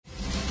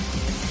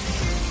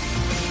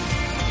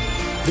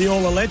The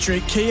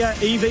all-electric Kia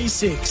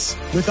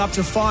EV6 with up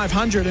to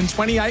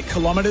 528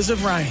 kilometres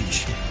of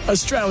range.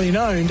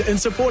 Australian-owned and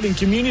supporting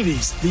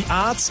communities, the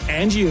arts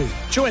and you.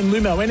 Join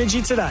Lumo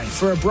Energy today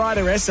for a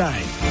brighter SA.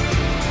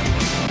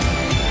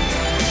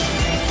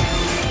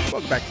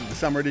 Welcome back to the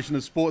summer edition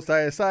of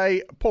Sportsday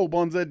SA. Paul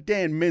Bonza,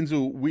 Dan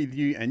Menzel with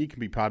you, and you can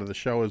be part of the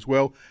show as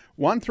well.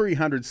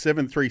 1300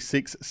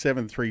 736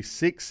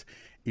 736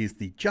 is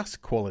the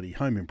Just Quality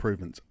Home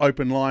Improvements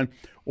open line,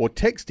 or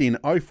text in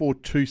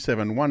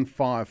 0427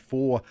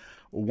 154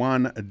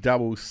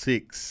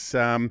 166.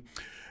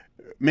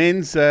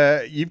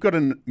 Menz, you've got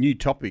a new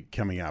topic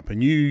coming up, a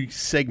new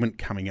segment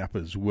coming up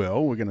as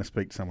well. We're going to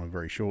speak to someone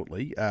very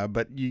shortly,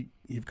 but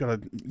you've got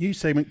a new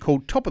segment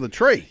called Top of the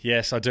Tree.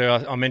 Yes, I do.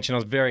 I mentioned I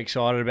was very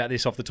excited about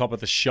this off the top of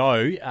the show,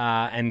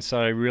 and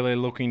so really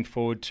looking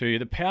forward to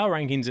the power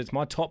rankings. It's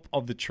my top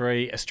of the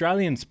tree,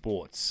 Australian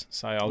sports.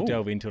 So I'll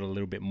delve into it a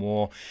little bit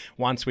more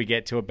once we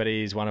get to it, but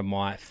it is one of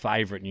my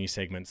favourite new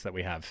segments that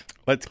we have.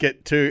 Let's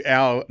get to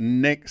our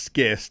next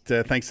guest.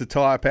 Thanks to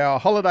Tyre Power,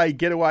 holiday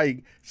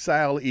getaway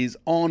sale is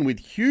on with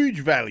huge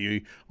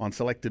value on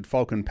selected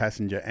Falcon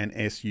passenger and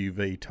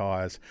SUV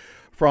tyres.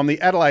 From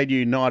the Adelaide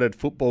United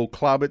Football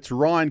Club, it's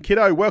Ryan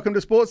Kitto. Welcome to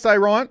Sports Day,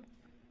 Ryan.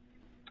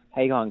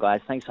 How you going,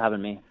 guys? Thanks for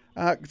having me.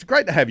 It's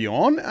great to have you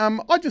on.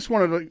 I just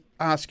wanted to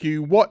ask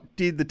you, what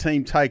did the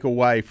team take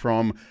away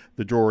from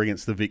the draw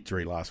against the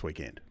Victory last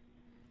weekend?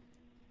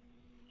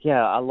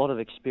 Yeah, a lot of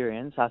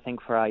experience. I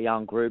think for our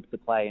young group to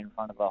play in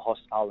front of a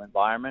hostile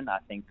environment, I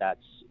think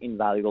that's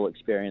invaluable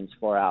experience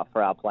for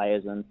our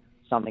players and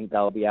something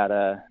they'll be able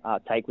to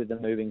take with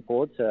them moving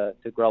forward to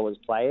grow as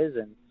players.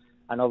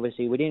 And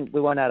obviously we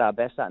weren't at our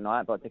best that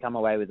night, but to come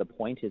away with a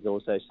point is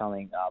also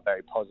something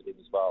very positive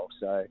as well.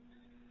 So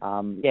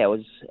it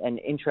was an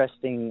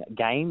interesting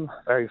game,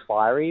 very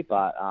fiery,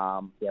 but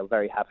we're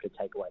very happy to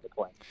take away the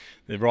point.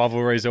 The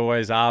rivalries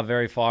always are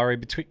very fiery,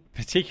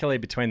 particularly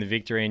between the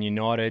Victory and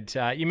United.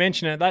 You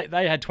mentioned it;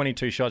 they had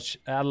 22 shots.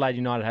 Adelaide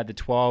United had the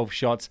 12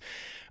 shots.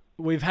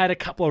 We've had a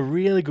couple of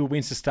really good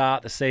wins to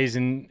start the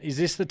season. Is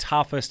this the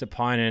toughest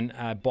opponent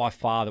by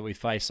far that we've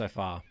faced so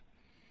far?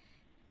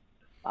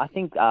 I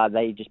think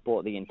they just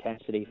brought the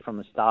intensity from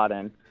the start,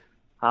 and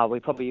we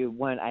probably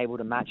weren't able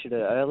to match it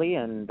early,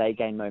 and they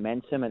gained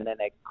momentum, and then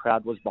their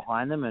crowd was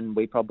behind them, and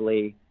we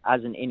probably,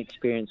 as an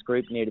inexperienced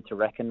group, needed to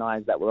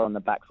recognise that we're on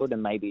the back foot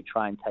and maybe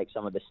try and take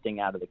some of the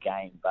sting out of the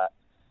game. But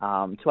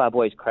to our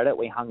boys' credit,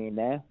 we hung in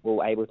there. We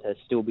were able to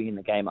still be in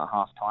the game at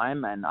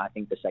half-time, and I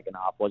think the second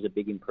half was a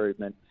big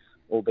improvement,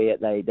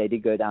 albeit they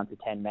did go down to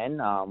 10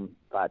 men,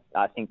 but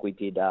I think we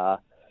did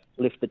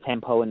lift the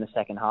tempo in the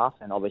second half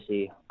and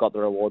obviously got the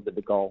reward with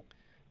the goal.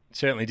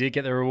 Certainly did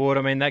get the reward.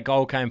 I mean, that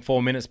goal came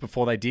 4 minutes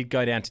before they did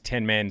go down to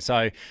 10 men.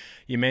 So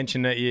you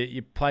mentioned that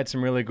you played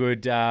some really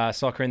good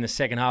soccer in the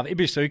second half.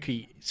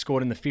 Ibusuki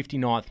scored in the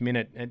 59th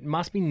minute. It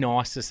must be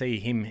nice to see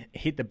him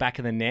hit the back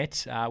of the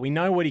net. We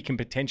know what he can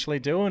potentially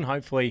do, and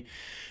hopefully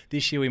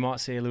this year we might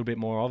see a little bit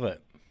more of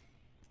it.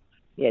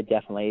 Yeah,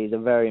 definitely. He's a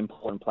very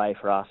important player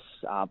for us,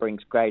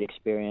 brings great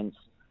experience,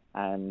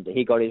 and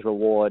he got his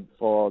reward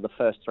for the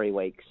first 3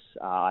 weeks.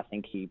 I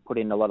think he put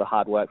in a lot of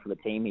hard work for the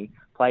team. He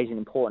plays an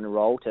important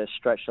role to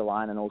stretch the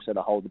line and also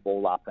to hold the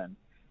ball up. And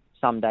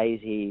some days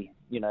he,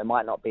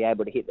 might not be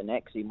able to hit the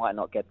net because he might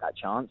not get that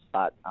chance.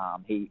 But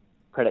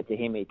credit to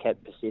him, he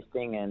kept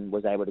persisting and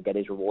was able to get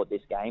his reward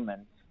this game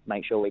and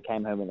make sure we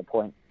came home with a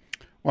point.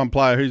 One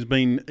player who's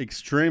been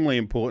extremely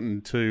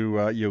important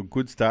to your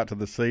good start to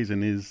the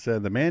season is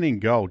the man in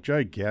goal,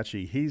 Joe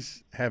Gauci.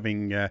 He's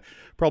having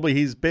probably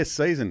his best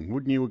season.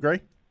 Wouldn't you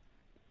agree?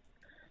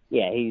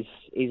 Yeah,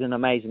 he's an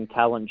amazing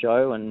talent,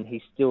 Joe, and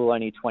he's still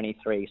only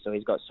 23, so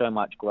he's got so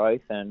much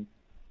growth, and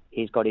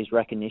he's got his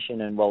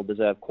recognition and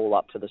well-deserved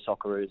call-up to the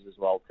Socceroos as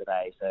well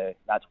today. So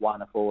that's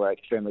wonderful. We're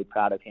extremely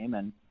proud of him,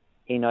 and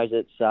he knows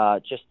it's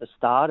just the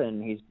start,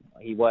 and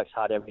he works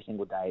hard every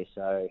single day.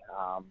 So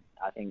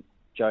I think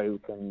Joe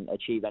can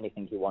achieve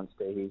anything he wants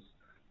to. He's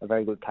a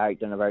very good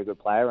character and a very good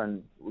player,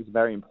 and it was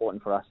very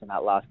important for us in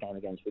that last game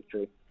against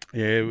Victory.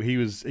 Yeah,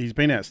 he's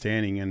been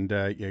outstanding,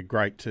 and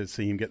great to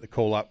see him get the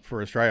call up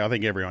for Australia. I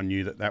think everyone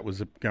knew that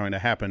was going to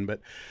happen, but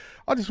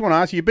I just want to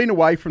ask you, you've been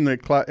away from the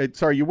club.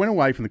 You went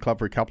away from the club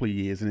for a couple of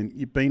years, and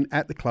you've been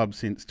at the club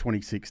since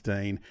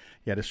 2016.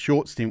 You had a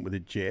short stint with the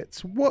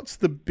Jets. What's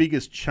the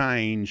biggest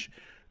change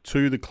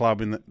to the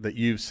club that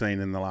you've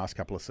seen in the last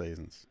couple of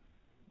seasons?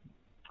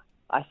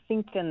 I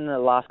think in the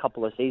last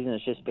couple of seasons,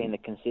 it's just been the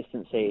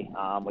consistency.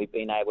 We've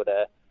been able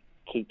to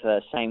keep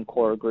the same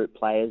core group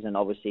players, and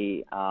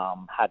obviously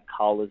had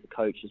Carl as the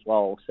coach as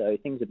well. So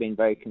things have been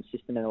very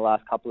consistent in the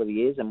last couple of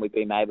years, and we've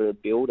been able to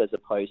build as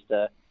opposed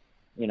to,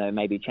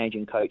 maybe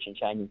changing coach and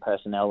changing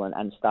personnel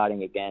and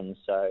starting again.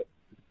 So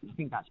I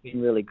think that's been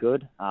really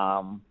good.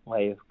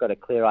 We've got a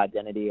clear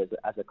identity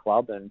as a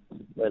club, and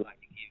we're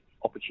like to give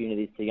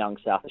opportunities to young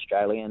South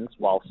Australians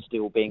while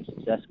still being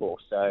successful.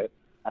 So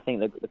I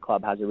think the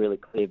club has a really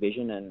clear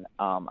vision, and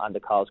under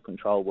Carl's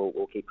control,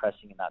 we'll keep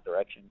pressing in that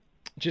direction.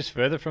 Just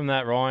further from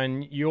that,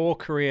 Ryan, your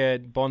career,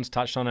 Bonds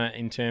touched on it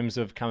in terms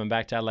of coming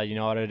back to Adelaide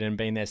United and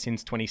being there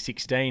since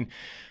 2016.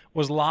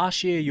 Was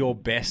last year your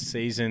best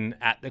season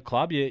at the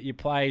club? You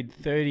played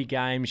 30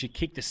 games, you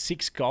kicked the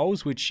 6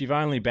 goals, which you've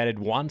only batted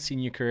once in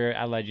your career at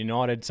Adelaide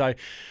United. So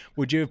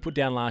would you have put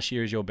down last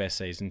year as your best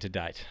season to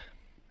date?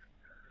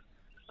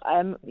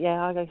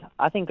 Yeah,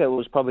 I think it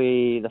was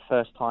probably the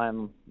first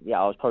time,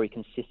 I was probably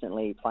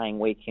consistently playing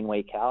week in,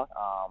 week out.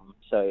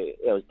 So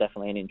it was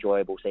definitely an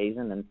enjoyable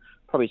season and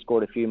probably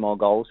scored a few more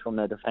goals from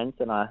the defence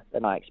than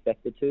I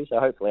expected to. So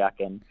hopefully I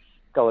can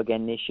go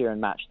again this year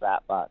and match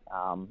that. But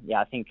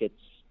I think it's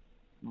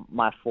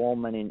my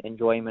form and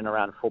enjoyment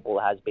around football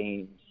has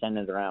been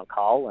centred around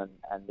Carl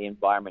and the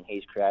environment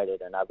he's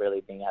created. And I've really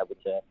been able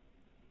to,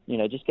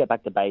 just get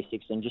back to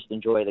basics and just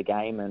enjoy the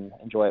game and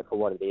enjoy it for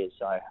what it is.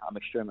 So I'm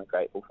extremely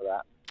grateful for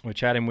that. We're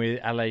chatting with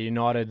Adelaide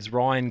United's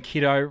Ryan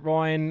Kitto.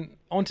 Ryan,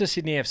 on to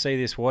Sydney FC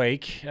this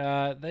week.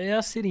 They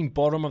are sitting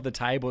bottom of the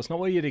table. It's not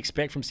what you'd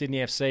expect from Sydney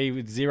FC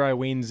with 0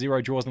 wins,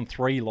 0 draws and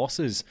 3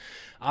 losses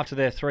after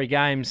their 3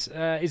 games.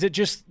 Is it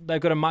just they've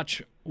got a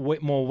much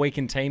more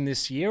weakened team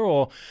this year,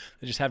 or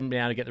they just haven't been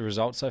able to get the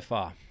results so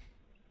far?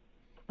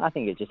 I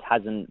think it just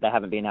hasn't. They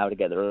haven't been able to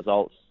get the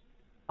results.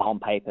 On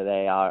paper,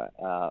 they are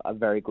a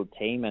very good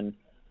team, and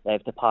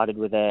they've departed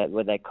with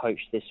their coach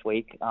this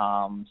week.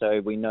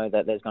 So we know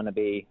that there's going to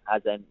be,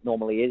 as there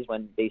normally is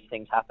when these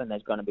things happen,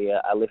 there's going to be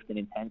a lift in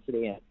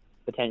intensity and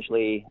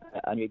potentially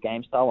a new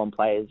game style on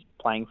players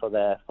playing for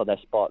their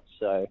spots.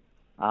 So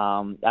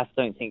I just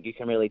don't think you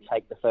can really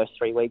take the first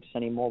 3 weeks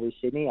anymore with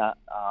Sydney.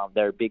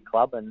 They're a big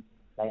club and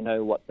they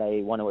know what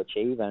they want to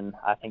achieve, and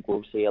I think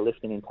we'll see a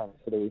lift in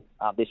intensity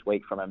this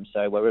week from them.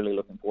 So we're really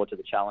looking forward to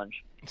the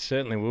challenge. It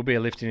certainly will be a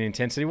lift in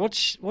intensity.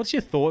 What's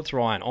your thoughts,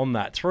 Ryan, on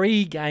that?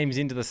 3 games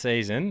into the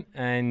season,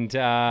 and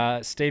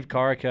Steve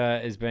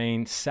Corica has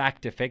been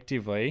sacked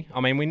effectively.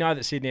 I mean, we know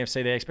that Sydney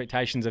FC, their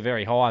expectations are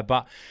very high,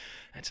 but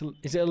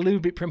is it a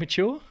little bit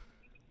premature?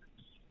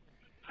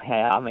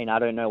 Yeah, I mean, I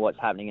don't know what's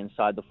happening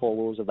inside the 4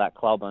 walls of that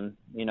club, and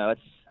I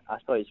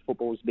suppose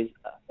football's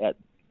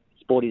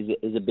sport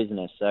is a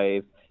business,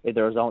 so if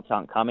the results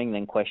aren't coming,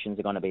 then questions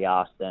are going to be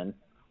asked. And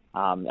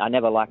I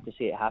never like to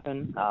see it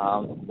happen,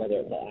 whether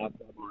it's at our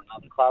club or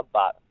another club.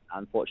 But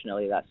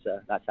unfortunately,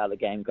 that's how the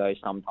game goes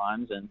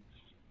sometimes. And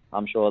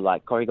I'm sure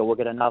Corica will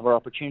get another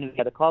opportunity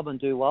at a club and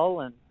do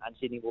well, and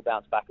Sydney will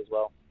bounce back as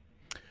well.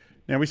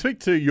 Now, we speak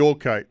to your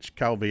coach,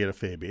 Carl Viet, a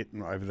fair bit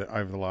over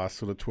the last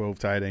sort of 12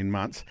 to 18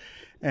 months,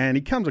 and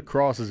he comes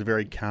across as a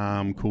very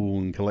calm, cool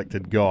and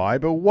collected guy.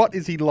 But what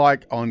is he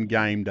like on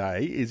game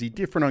day? Is he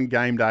different on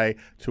game day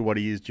to what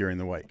he is during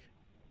the week?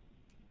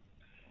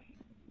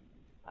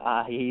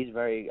 He's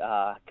very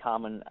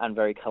calm and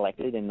very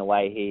collected in the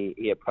way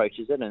he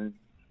approaches it, and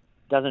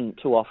doesn't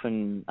too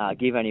often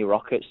give any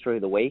rockets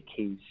through the week.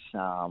 He's,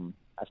 I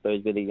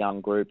suppose, with a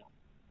young group,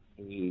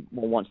 he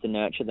more wants to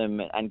nurture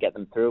them and get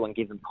them through and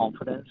give them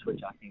confidence,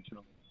 which I think is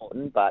really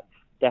important. But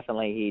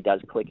definitely he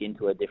does click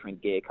into a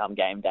different gear come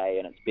game day,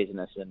 and it's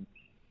business, and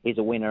he's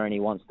a winner and he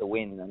wants to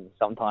win. And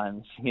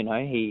sometimes,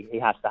 he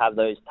has to have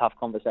those tough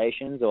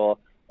conversations or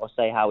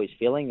say how he's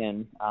feeling.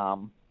 And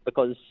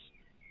because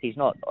he's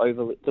not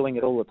doing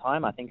it all the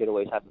time, I think it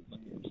always happens.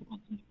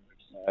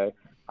 So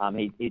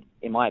he,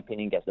 in my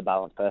opinion, gets the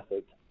balance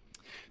perfect.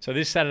 So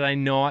this Saturday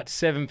night,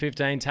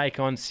 7:15, take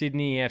on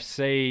Sydney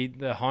FC.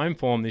 The home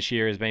form this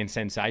year has been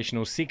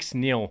sensational.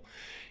 6-0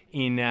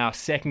 in our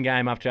second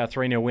game after our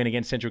 3-0 win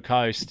against Central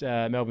Coast.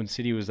 Melbourne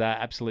City was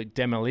absolute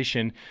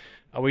demolition.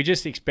 Are we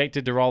just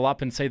expected to roll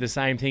up and see the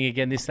same thing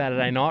again this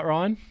Saturday night,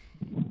 Ryan?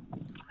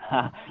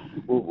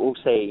 We'll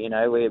see.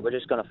 We're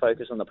just going to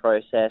focus on the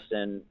process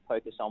and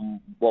focus on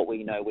what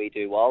we know we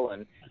do well,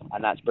 and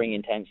that's bring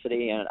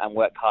intensity and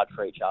work hard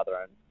for each other.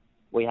 And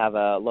we have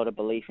a lot of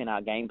belief in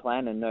our game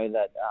plan and know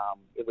that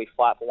if we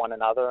fight for one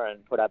another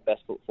and put our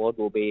best foot forward,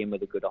 we'll be in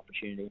with a good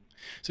opportunity.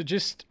 So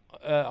just,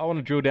 I want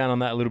to drill down on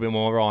that a little bit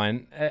more,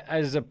 Ryan.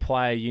 As a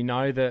player, you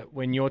know that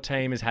when your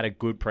team has had a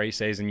good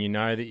preseason, you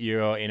know that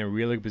you're in a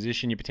really good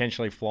position, you're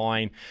potentially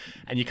flying,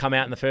 and you come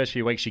out in the first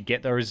few weeks, you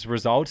get those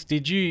results.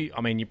 You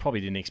probably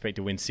didn't expect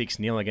to win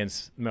 6-0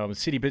 against Melbourne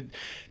City, but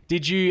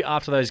did you,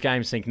 after those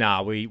games, think,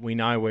 we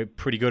know we're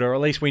pretty good, or at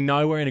least we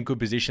know we're in a good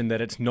position,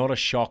 that it's not a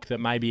shock that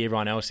maybe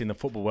everyone else in the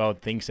football world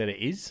thinks that it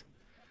is?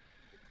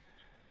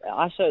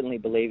 I certainly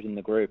believed in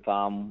the group.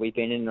 We've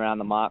been in and around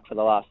the mark for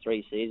the last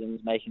 3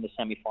 seasons, making the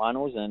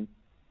semi-finals, and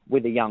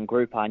with a young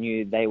group, I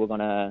knew they were going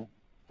to,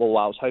 I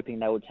was hoping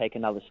they would take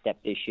another step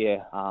this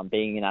year.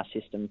 Being in our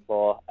system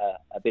for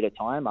a bit of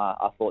time,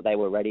 I thought they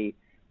were ready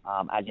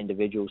as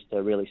individuals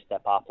to really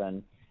step up,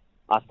 and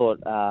I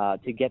thought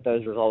to get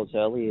those results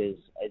early is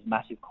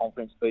massive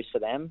confidence boost for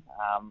them.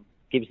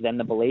 Gives them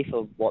the belief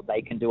of what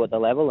they can do at the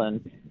level,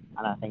 and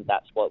I think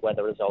that's where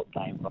the result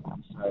came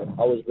from. So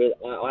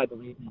I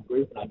believe in the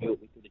group, and I knew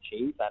what we could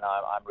achieve, and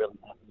I'm really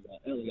happy that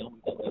early on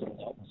we got those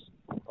results.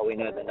 But we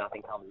know that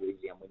nothing comes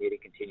easy, and we need to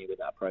continue with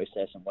that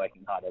process and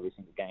working hard every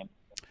single game.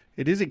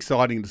 It is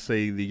exciting to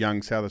see the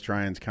young South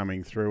Australians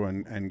coming through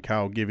and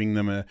Carl giving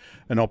them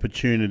an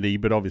opportunity,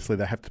 but obviously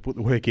they have to put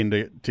the work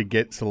in to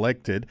get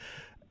selected.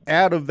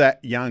 Out of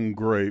that young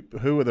group,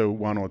 who are the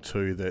one or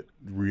two that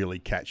really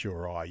catch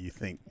your eye? You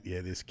think,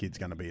 yeah, this kid's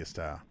going to be a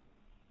star?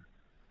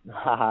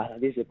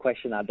 This is a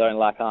question I don't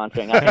like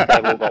answering. I think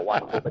they've all got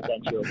wonderful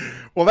potential.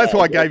 Well, that's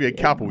why I gave you a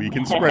couple. You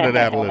can spread it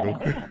out a little.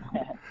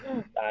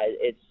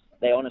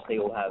 They honestly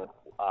all have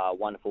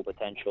wonderful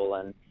potential,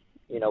 and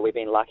we've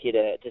been lucky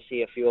to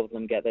see a few of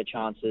them get their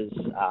chances.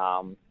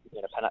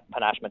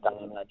 Panache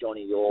Madonna,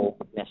 Johnny Yall,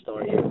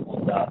 Nestor,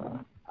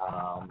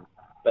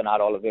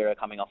 Bernard Oliveira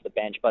coming off the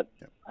bench,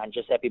 and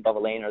Giuseppe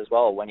Bovalina as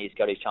well when he's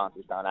got his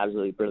chances done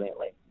absolutely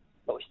brilliantly.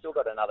 But we've still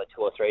got another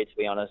 2 or 3, to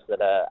be honest,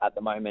 that are at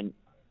the moment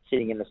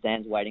sitting in the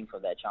stands waiting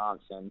for their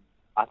chance, and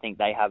I think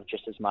they have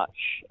just as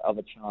much of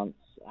a chance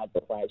as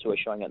the players who are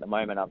showing at the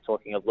moment. I'm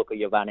talking of Luka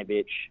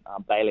Jovanovic,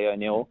 Bailey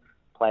O'Neill,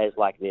 players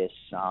like this.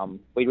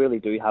 We really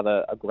do have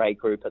a great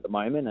group at the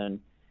moment,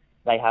 and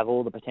they have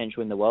all the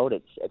potential in the world.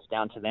 It's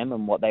down to them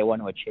and what they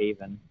want to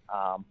achieve, and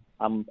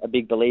I'm a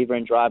big believer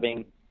in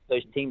driving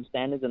those team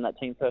standards and that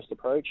team-first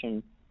approach,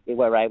 and if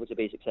we're able to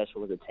be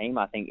successful as a team,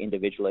 I think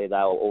individually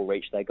they'll all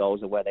reach their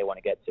goals of where they want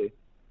to get to.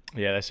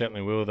 Yeah, they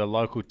certainly will. The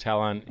local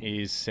talent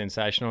is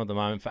sensational at the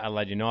moment for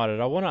Adelaide United.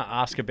 I want to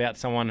ask about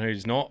someone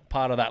who's not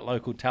part of that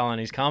local talent.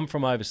 He's come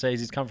from overseas.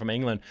 He's come from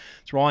England.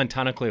 It's Ryan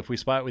Tunnicliffe. We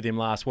spoke with him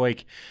last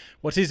week.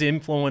 What's his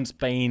influence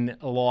been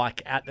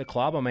like at the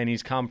club? I mean,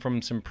 he's come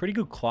from some pretty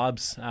good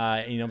clubs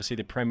in obviously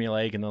the Premier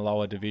League and the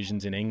lower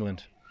divisions in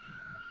England.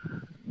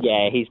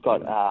 Yeah, he's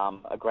got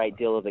a great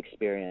deal of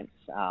experience,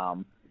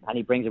 and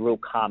he brings a real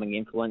calming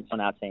influence on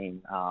our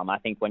team. I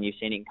think when you've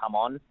seen him come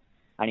on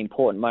at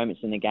important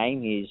moments in the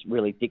game, he's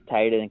really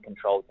dictated and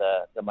controlled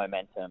the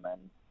momentum,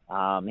 and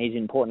he's an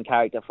important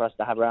character for us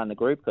to have around the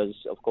group because,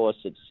 of course,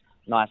 it's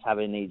nice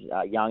having these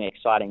young,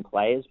 exciting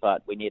players,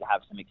 but we need to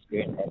have some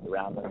experienced heads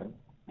around them,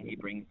 and he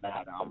brings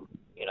that, over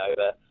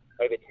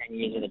 10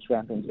 years in the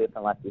championship,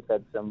 and like you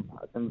said, some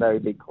very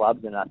big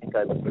clubs, and I think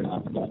over 3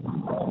 months ago as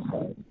well.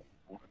 So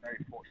we're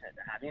very fortunate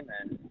to have him,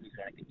 and he's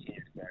going to continue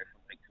to grow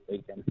from week to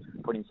week and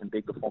put in some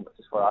big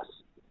performances for us.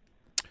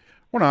 I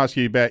want to ask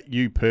you about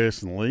you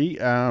personally.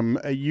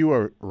 Are you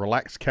a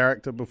relaxed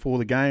character before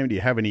the game? Do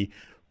you have any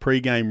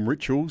pre-game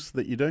rituals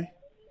that you do?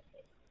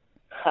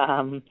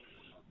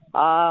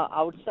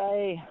 I would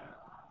say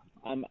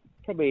I'm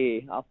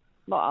probably I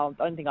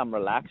don't think I'm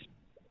relaxed,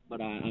 but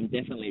I'm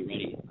definitely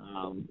ready.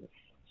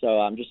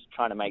 So I'm just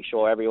trying to make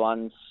sure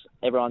everyone's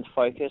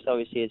focused.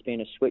 Obviously, it's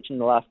been a switch in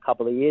the last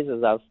couple of years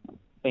as I've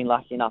been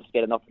lucky enough to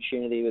get an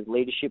opportunity with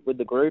leadership with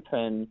the group,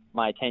 and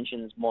my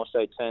attention's more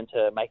so turned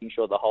to making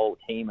sure the whole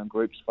team and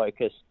group's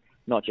focused,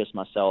 not just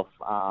myself.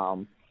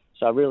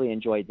 So I really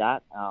enjoyed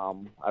that.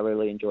 I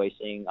really enjoy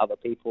seeing other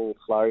people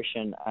flourish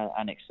and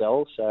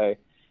excel. So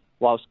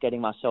whilst getting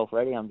myself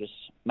ready, I'm just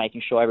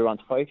making sure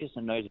everyone's focused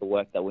and knows the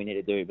work that we need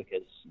to do,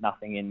 because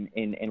nothing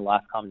in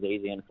life comes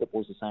easy, and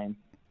football's the same.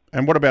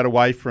 And what about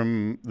away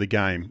from the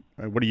game?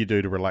 What do you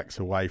do to relax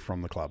away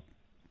from the club?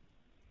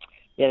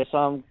 Yeah,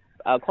 so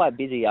I'm quite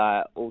busy.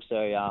 I also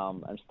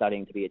am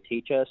studying to be a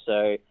teacher,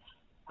 so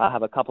I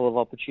have a couple of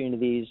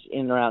opportunities in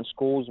and around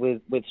schools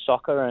with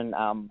soccer and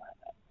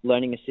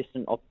learning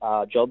assistant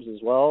jobs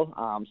as well.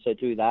 So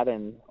do that,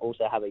 and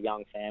also have a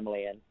young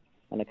family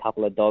and a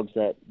couple of dogs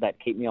that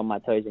keep me on my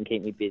toes and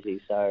keep me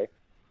busy. So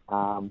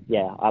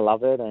I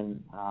love it,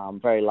 and I'm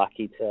very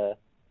lucky to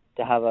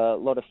have a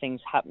lot of things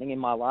happening in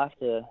my life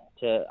to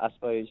I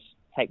suppose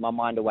take my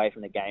mind away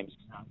from the games.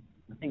 I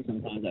think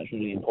sometimes that's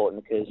really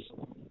important because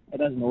it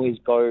doesn't always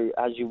go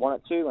as you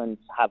want it to, and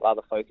have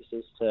other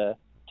focuses to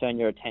turn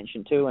your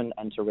attention to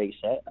and to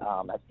reset.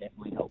 That's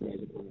definitely helped me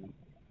as a player.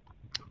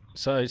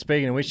 So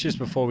speaking of which, just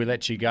before we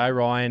let you go,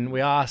 Ryan,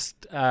 we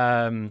asked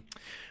Tunnicliffe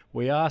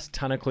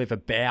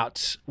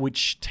about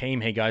which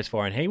team he goes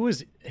for, and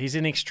he's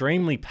an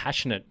extremely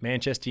passionate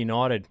Manchester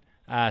United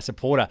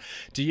supporter.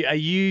 Are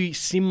you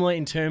similar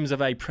in terms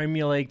of a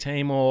Premier League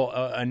team or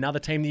another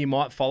team that you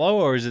might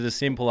follow, or is it as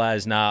simple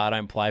as, I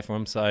don't play for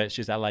them, so it's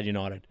just Adelaide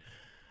United?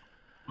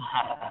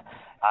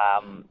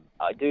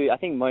 I do. I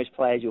think most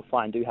players you'll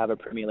find do have a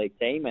Premier League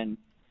team, and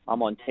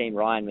I'm on Team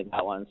Ryan with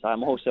that one. So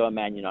I'm also a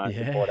Man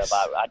United supporter,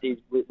 but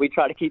we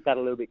try to keep that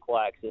a little bit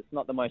quiet because it's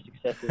not the most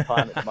successful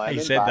time at the moment.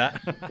 You said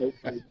that.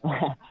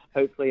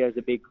 Hopefully, as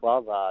a big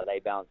club, they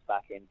bounce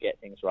back and get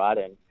things right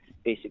and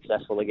be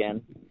successful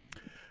again.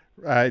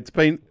 It's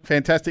been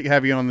fantastic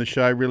having you on the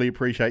show. Really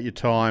appreciate your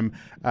time.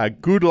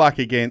 Good luck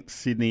against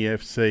Sydney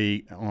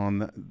FC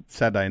on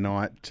Saturday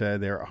night.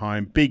 They're at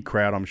home. Big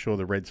crowd. I'm sure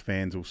the Reds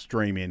fans will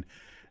stream in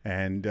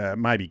and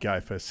maybe go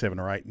for 7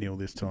 or 8-0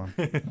 this time.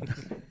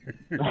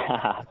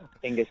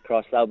 Fingers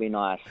crossed. That'll be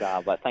nice.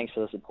 But thanks for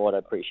the support. I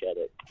appreciate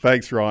it.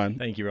 Thanks, Ryan.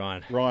 Thank you,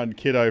 Ryan. Ryan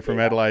Kitto from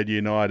Adelaide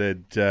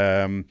United.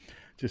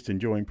 Just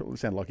enjoying.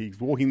 Sound like he's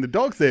walking the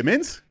dogs there,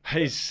 Menz.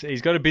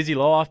 He's got a busy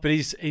life, but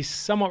he's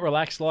somewhat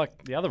relaxed,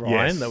 like the other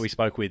Ryan that we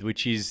spoke with,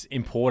 which is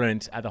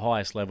important at the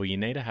highest level. You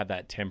need to have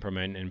that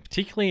temperament, and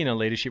particularly in a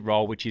leadership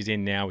role, which he's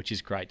in now, which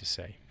is great to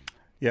see.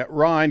 Yeah,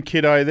 Ryan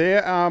Kitto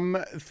there.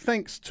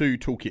 Thanks to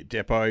Toolkit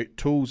Depot,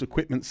 tools,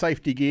 equipment,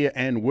 safety gear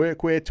and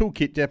workwear.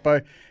 Toolkit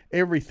Depot,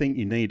 everything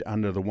you need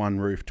under the one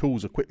roof.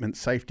 Tools, equipment,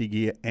 safety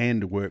gear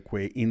and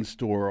workwear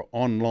in-store or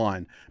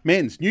online.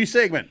 Menz, new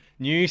segment.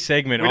 New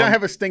segment. We don't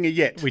have a stinger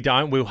yet. We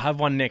don't. We'll have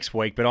one next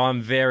week, but I'm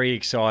very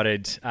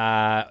excited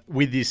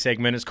with this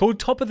segment. It's called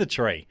Top of the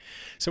Tree.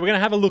 So we're going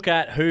to have a look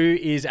at who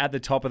is at the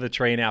top of the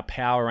tree in our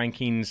power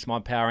rankings, my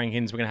power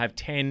rankings. We're going to have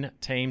 10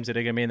 teams that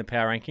are going to be in the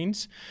power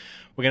rankings.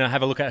 We're going to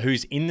have a look at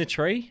who's in the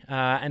tree.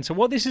 And so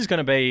what this is going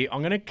to be,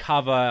 I'm going to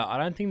cover, I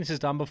don't think this is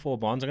done before,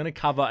 Bonds, I'm going to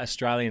cover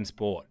Australian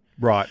sport.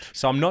 Right.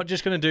 So I'm not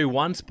just going to do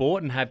one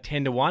sport and have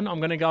 10 to 1. I'm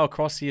going to go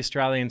across the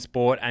Australian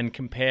sport and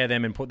compare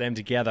them and put them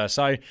together.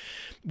 So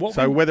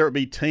whether it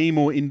be team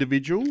or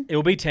individual? It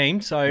will be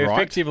team. So right.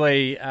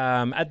 Effectively,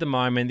 at the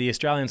moment, the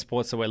Australian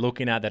sports that we're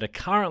looking at that are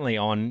currently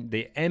on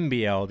the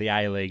NBL, the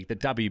A-League, the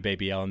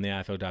WBBL and the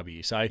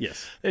AFLW. So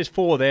yes. There's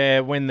 4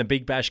 there. When the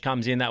Big Bash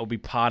comes in, that will be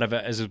part of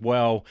it as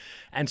well.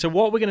 And so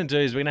what we're going to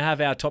do is we're going to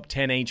have our top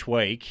 10 each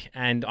week,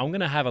 and I'm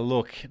going to have a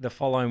look the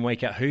following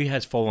week at who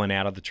has fallen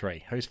out of the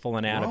tree, who's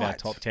fallen out of our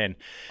top 10.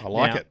 I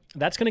like it.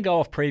 That's going to go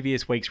off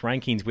previous week's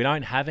rankings. We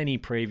don't have any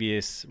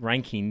previous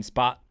rankings,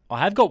 but I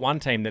have got one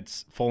team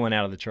that's fallen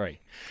out of the tree.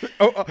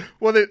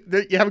 Well,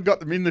 you haven't got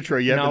them in the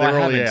tree yet, no, but they're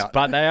I already haven't, out.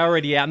 But they're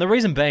already out. And the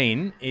reason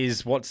being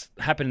is what's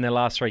happened in their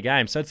last 3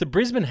 games. So it's the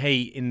Brisbane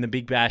Heat in the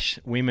Big Bash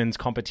women's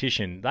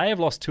competition. They have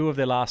lost 2 of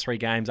their last 3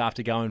 games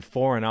after going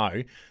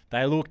 4-0.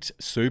 They looked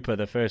super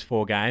the first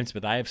 4 games,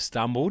 but they have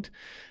stumbled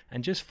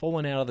and just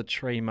fallen out of the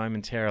tree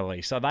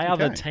momentarily. So they are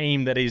the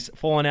team that is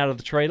fallen out of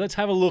the tree. Let's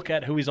have a look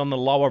at who is on the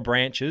lower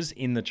branches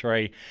in the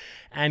tree.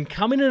 And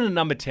coming in at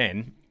number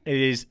 10, it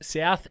is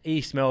South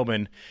East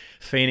Melbourne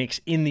Phoenix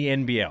in the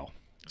NBL.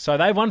 So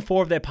they've won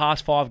 4 of their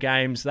past 5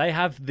 games. They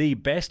have the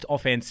best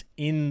offense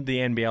in the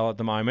NBL at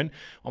the moment.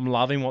 I'm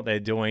loving what they're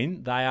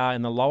doing. They are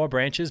in the lower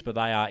branches, but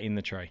they are in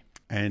the tree.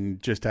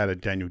 And just added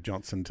Daniel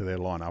Johnson to their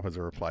lineup as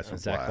a replacement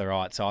Exactly player.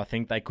 right. So I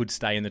think they could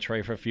stay in the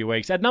tree for a few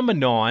weeks. At number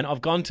 9,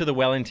 I've gone to the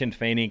Wellington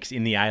Phoenix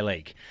in the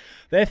A-League.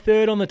 They're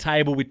third on the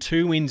table with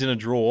 2 wins and a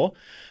draw.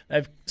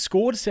 They've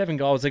scored 7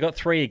 goals. They got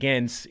 3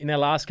 against. In their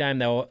last game,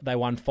 they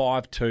won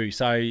 5-2.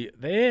 So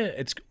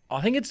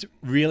I think it's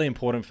really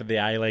important for the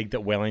A-League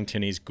that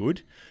Wellington is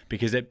good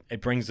because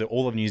it brings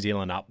all of New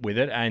Zealand up with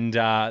it. And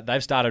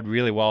they've started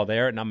really well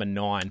there at number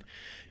 9.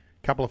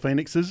 Couple of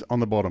Phoenixes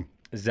on the bottom.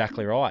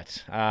 Exactly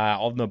right.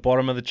 On the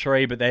bottom of the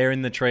tree, but they're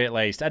in the tree at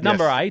least. At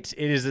number 8,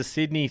 it is the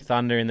Sydney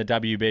Thunder in the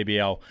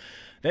WBBL.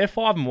 They're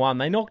 5-1.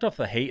 They knocked off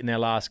the Heat in their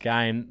last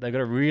game. They've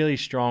got a really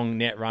strong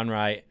net run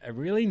rate, a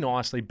really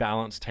nicely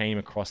balanced team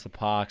across the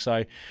park.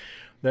 So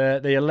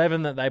the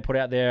 11 that they put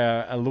out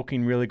there are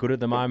looking really good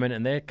at the moment,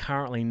 and they're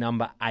currently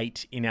number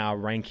 8 in our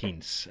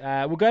rankings.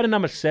 We'll go to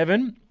number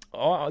 7.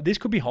 Oh, this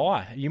could be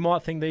high. You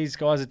might think these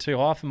guys are too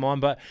high for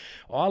mine, but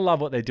I love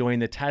what they're doing.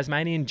 The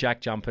Tasmanian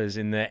Jack Jumpers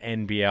in the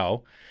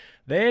NBL.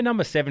 They're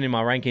number 7 in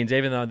my rankings,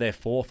 even though they're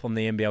 4th on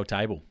the NBL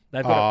table.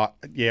 I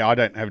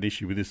don't have an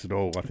issue with this at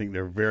all. I think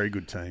they're a very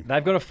good team.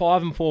 They've got a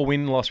 5-4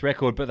 win-loss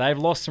record, but they've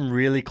lost some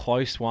really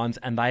close ones,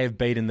 and they have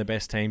beaten the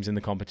best teams in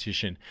the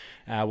competition.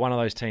 One of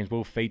those teams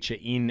will feature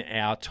in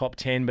our top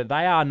 10, but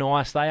they are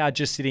nice. They are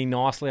just sitting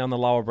nicely on the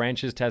lower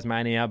branches,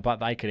 Tasmania, but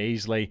they could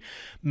easily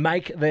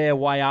make their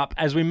way up.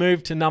 As we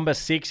move to number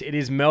 6, it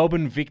is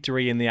Melbourne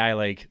Victory in the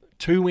A-League.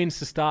 2 wins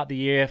to start the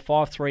year,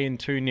 5-3 and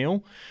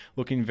 2-0.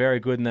 Looking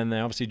very good. And then they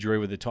obviously drew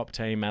with the top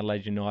team,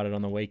 Adelaide United,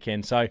 on the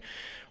weekend. So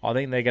I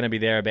think they're going to be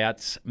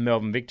thereabouts,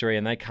 Melbourne Victory,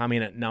 and they come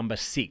in at number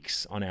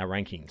 6 on our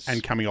rankings.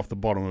 And coming off the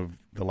bottom of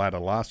the ladder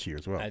last year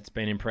as well. It's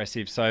been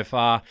impressive so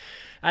far.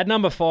 At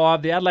number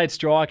 5, the Adelaide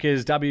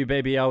Strikers,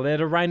 WBBL. They're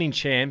the reigning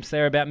champs.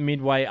 They're about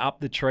midway up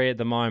the tree at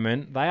the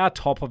moment. They are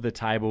top of the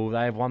table.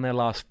 They have won their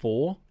last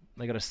 4.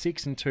 They got a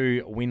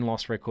 6-2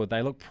 win-loss record.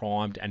 They look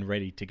primed and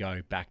ready to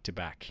go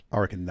back-to-back. I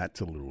reckon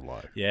that's a little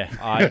low. Yeah.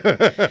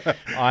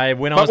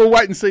 But we'll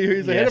wait and see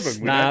who's ahead of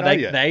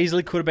them. They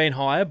easily could have been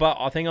higher, but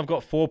I think I've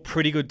got 4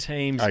 pretty good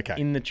teams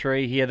in the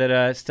tree here that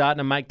are starting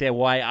to make their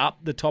way up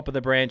the top of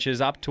the branches,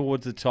 up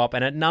towards the top.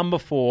 And at number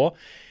 4,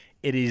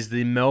 it is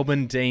the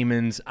Melbourne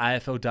Demons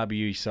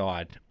AFLW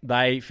side.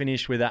 They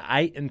finished with an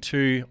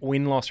 8-2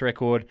 win-loss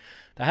record.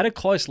 They had a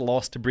close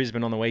loss to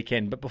Brisbane on the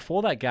weekend, but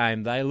before that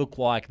game, they look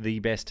like the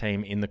best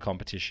team in the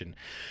competition.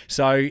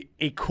 So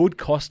it could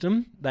cost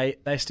them. They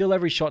still have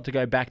every shot to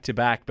go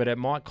back-to-back, but it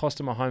might cost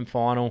them a home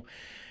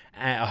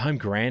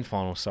grand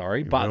final,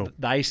 sorry. But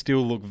they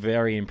still look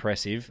very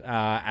impressive,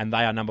 and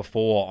they are number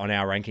 4 on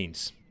our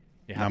rankings.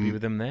 You happy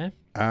with them there?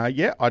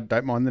 Yeah, I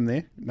don't mind them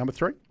there. Number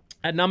 3?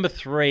 At number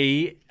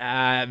 3,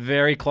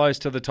 very close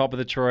to the top of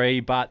the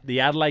tree, but the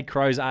Adelaide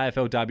Crows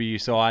AFLW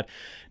side,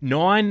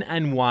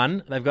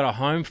 9-1. They've got a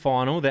home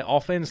final. Their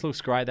offense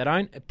looks great. They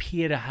don't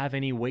appear to have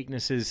any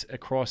weaknesses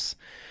across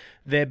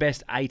their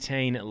best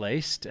 18 at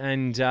least,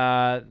 and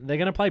they're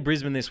going to play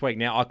Brisbane this week.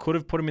 Now, I could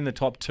have put them in the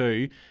top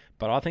 2,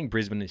 but I think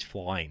Brisbane is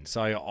flying.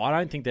 So I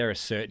don't think they're a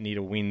certainty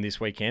to win this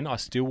weekend. I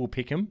still will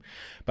pick them.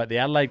 But the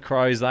Adelaide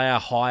Crows, they are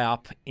high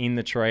up in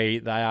the tree.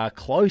 They are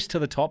close to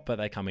the top, but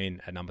they come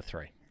in at number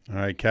 3.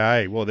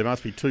 Okay, well, there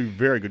must be 2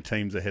 very good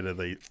teams ahead of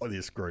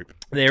this group.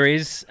 There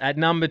is. At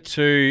number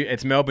 2,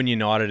 it's Melbourne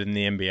United in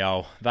the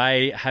NBL.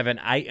 They have an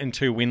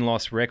 8-2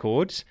 win-loss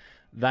record.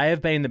 They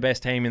have been the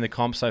best team in the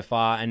comp so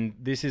far, and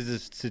this is a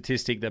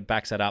statistic that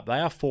backs that up. They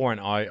are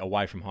 4-0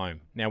 away from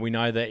home. Now, we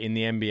know that in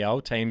the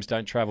NBL, teams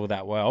don't travel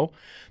that well.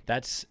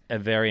 That's a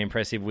very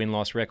impressive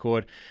win-loss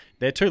record.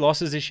 Their 2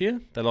 losses this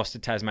year, they lost to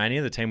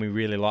Tasmania, the team we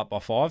really like, by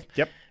 5.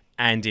 Yep.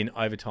 And in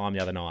overtime the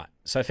other night.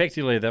 So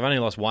effectively, they've only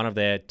lost 1 of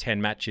their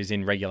 10 matches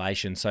in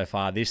regulation so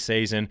far this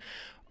season.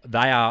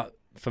 They are,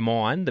 for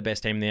mine, the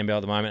best team in the NBL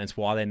at the moment. It's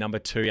why they're number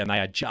 2, and they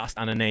are just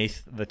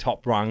underneath the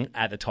top rung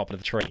at the top of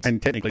the tree. And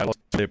technically,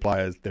 their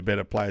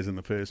better players in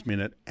the first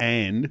minute,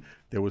 and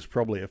there was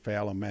probably a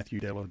foul on Matthew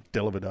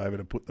Dellavedova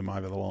to put them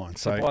over the line.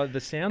 So by the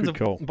sounds of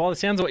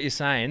what you're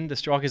saying, the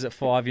strikers at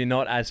 5, you're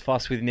not as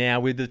fussed with now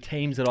with the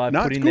teams that I've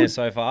put in there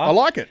so far. I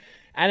like it.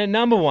 And at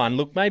number 1,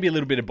 look, maybe a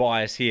little bit of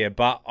bias here,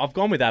 but I've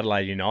gone with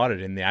Adelaide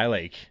United in the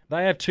A-League.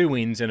 They have 2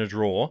 wins and a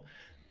draw,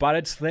 but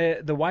it's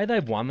the way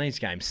they've won these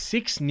games.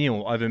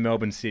 6-0 over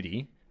Melbourne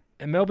City.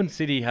 And Melbourne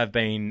City have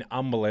been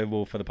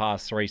unbelievable for the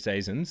past 3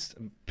 seasons,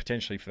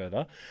 potentially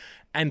further.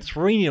 And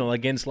 3-0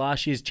 against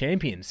last year's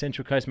champions,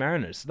 Central Coast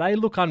Mariners. They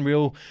look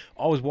unreal.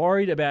 I was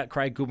worried about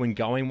Craig Goodwin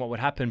going, what would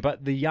happen,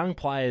 but the young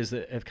players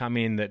that have come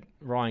in that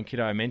Ryan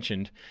Kitto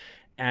mentioned,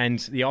 and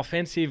the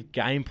offensive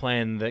game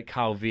plan that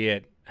Carl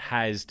Viet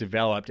has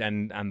developed,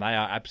 and they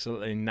are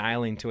absolutely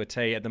nailing to a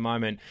T at the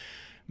moment,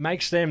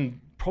 makes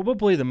them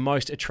probably the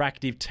most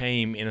attractive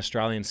team in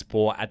Australian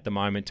sport at the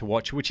moment to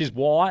watch, which is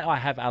why I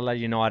have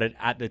Adelaide United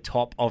at the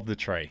top of the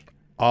tree.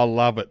 I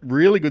love it.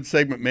 Really good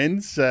segment,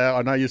 Menz.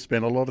 I know you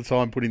spent a lot of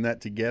time putting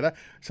that together.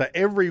 So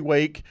every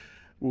week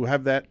we'll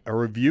have a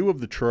review of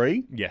the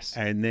tree. Yes.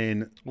 And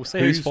then we'll see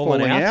who's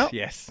falling out.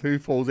 Yes. Who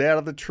falls out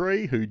of the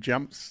tree, who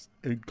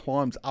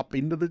climbs up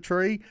into the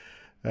tree.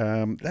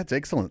 That's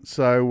excellent.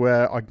 So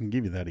I can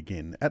give you that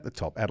again. At the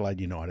top,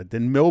 Adelaide United.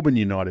 Then Melbourne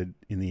United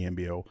in the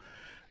NBL.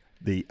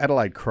 The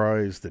Adelaide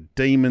Crows, the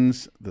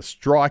Demons, the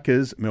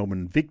Strikers,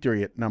 Melbourne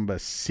Victory at number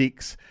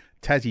 6,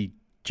 Tassie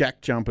Jack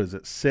Jumpers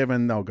at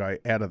 7. They'll go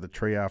out of the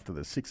tree after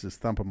the Sixers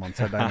thump them on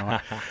Saturday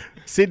night.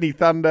 Sydney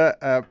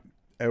Thunder,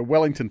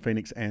 Wellington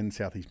Phoenix and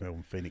Southeast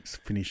Melbourne Phoenix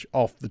finish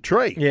off the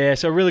tree. Yeah,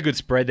 so a really good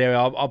spread there.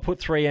 I'll put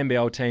 3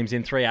 NBL teams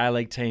in, 3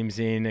 A-League teams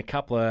in, a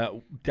couple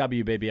of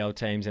WBBL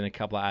teams and a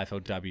couple of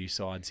AFLW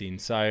sides in.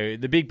 So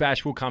the Big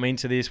Bash will come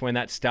into this when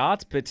that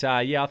starts. But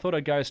I thought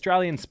I'd go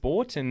Australian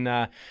sport and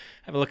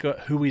have a look at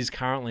who is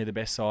currently the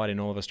best side in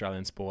all of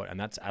Australian sport, and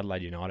that's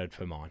Adelaide United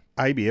for mine.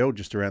 ABL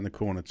just around the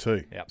corner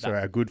too. Yep, so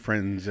our good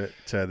friends at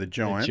the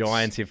Giants. The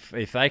Giants,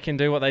 if they can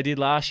do what they did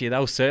last year,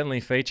 they'll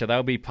certainly feature.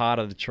 They'll be part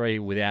of the tree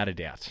without a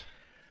doubt.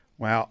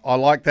 Wow, I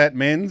like that,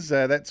 Menz.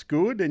 That's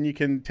good. And you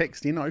can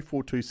text in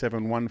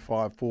 0427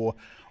 154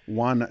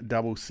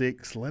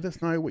 166. Let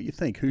us know what you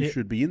think. Who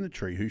should be in the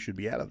tree? Who should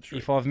be out of the tree?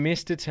 If I've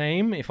missed a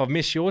team, if I've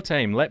missed your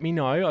team, let me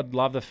know. I'd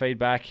love the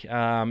feedback.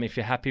 If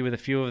you're happy with a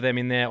few of them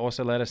in there,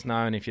 also let us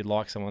know. And if you'd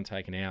like someone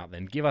taken out,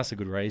 then give us a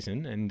good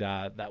reason. And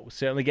that will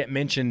certainly get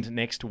mentioned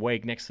next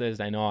week, next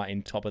Thursday night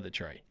in Top of the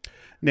Tree.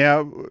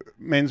 Now,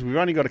 Menz, we've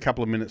only got a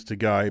couple of minutes to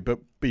go, but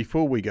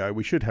before we go,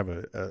 we should have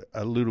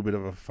a little bit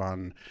of a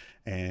fun.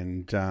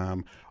 And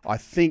I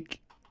think,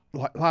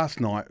 like last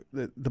night,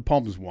 the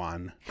Poms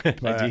won. They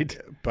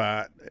did.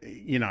 But,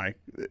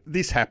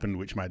 this happened,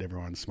 which made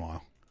everyone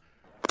smile.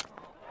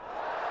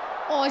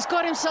 Oh, he's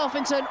got himself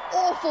into an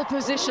awful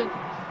position.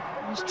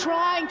 He's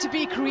trying to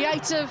be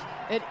creative.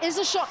 It is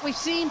a shot we've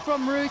seen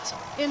from Root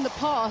in the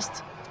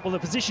past. Well, the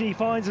position he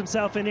finds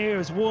himself in here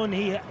is one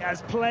he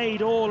has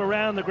played all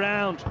around the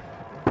ground.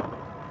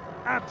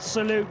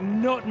 Absolute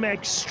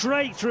nutmeg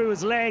straight through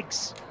his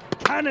legs.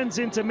 Cannons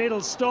into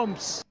middle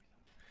stumps.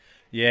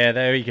 Yeah,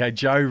 there we go.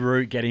 Joe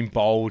Root getting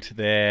bowled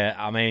there.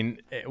 I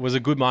mean, it was a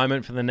good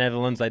moment for the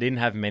Netherlands. They didn't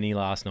have many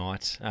last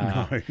night.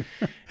 No.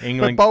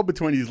 England but bowled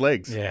between his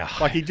legs. Yeah.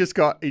 Like he just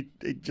got,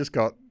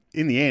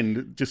 in the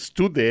end, just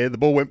stood there. The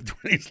ball went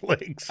between his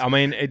legs. I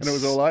mean, and it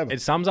was all over.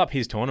 It sums up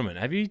his tournament.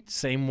 Have you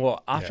seen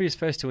after his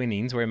first 2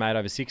 innings where he made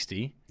over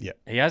 60,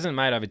 he hasn't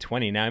made over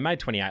 20. Now, he made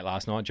 28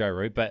 last night, Joe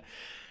Root, but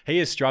he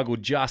has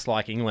struggled just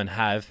like England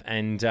have.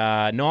 And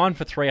 9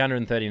 for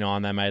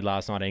 339 they made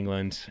last night,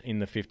 England, in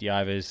the 50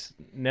 overs.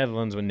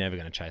 Netherlands were never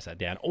going to chase that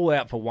down. All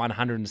out for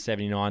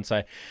 179.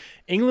 So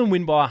England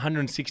win by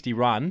 160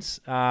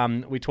 runs.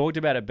 We talked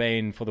about it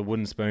being for the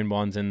wooden spoon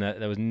bonds and that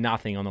there was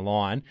nothing on the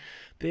line.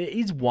 There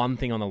is one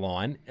thing on the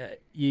line.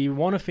 You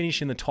want to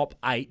finish in the top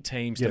 8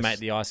 teams to make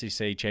the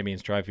ICC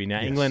Champions Trophy.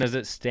 Now, England, as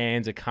it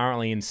stands, are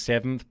currently in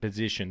 7th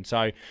position.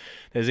 So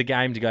there's a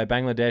game to go.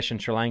 Bangladesh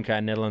and Sri Lanka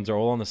and Netherlands are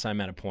all on the same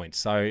amount of points.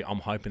 So I'm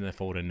hoping they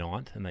fall to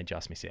 9th and they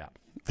just miss out.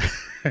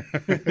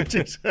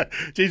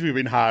 Geez, we've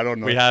been hard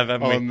on we have,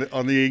 haven't we?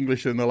 On the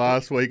English in the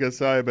last week or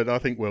so, but I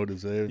think well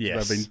deserved.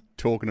 Yes. They've been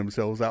talking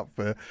themselves up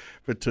for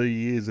 2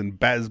 years, and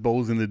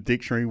Bazball's in the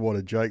dictionary. What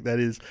a joke that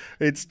is.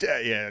 It's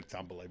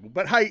unbelievable.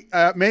 But hey,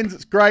 Menz,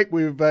 it's great.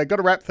 We've got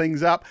to wrap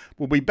things up.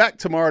 We'll be back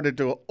tomorrow to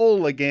do it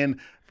all again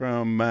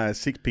from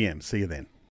 6 p.m. See you then.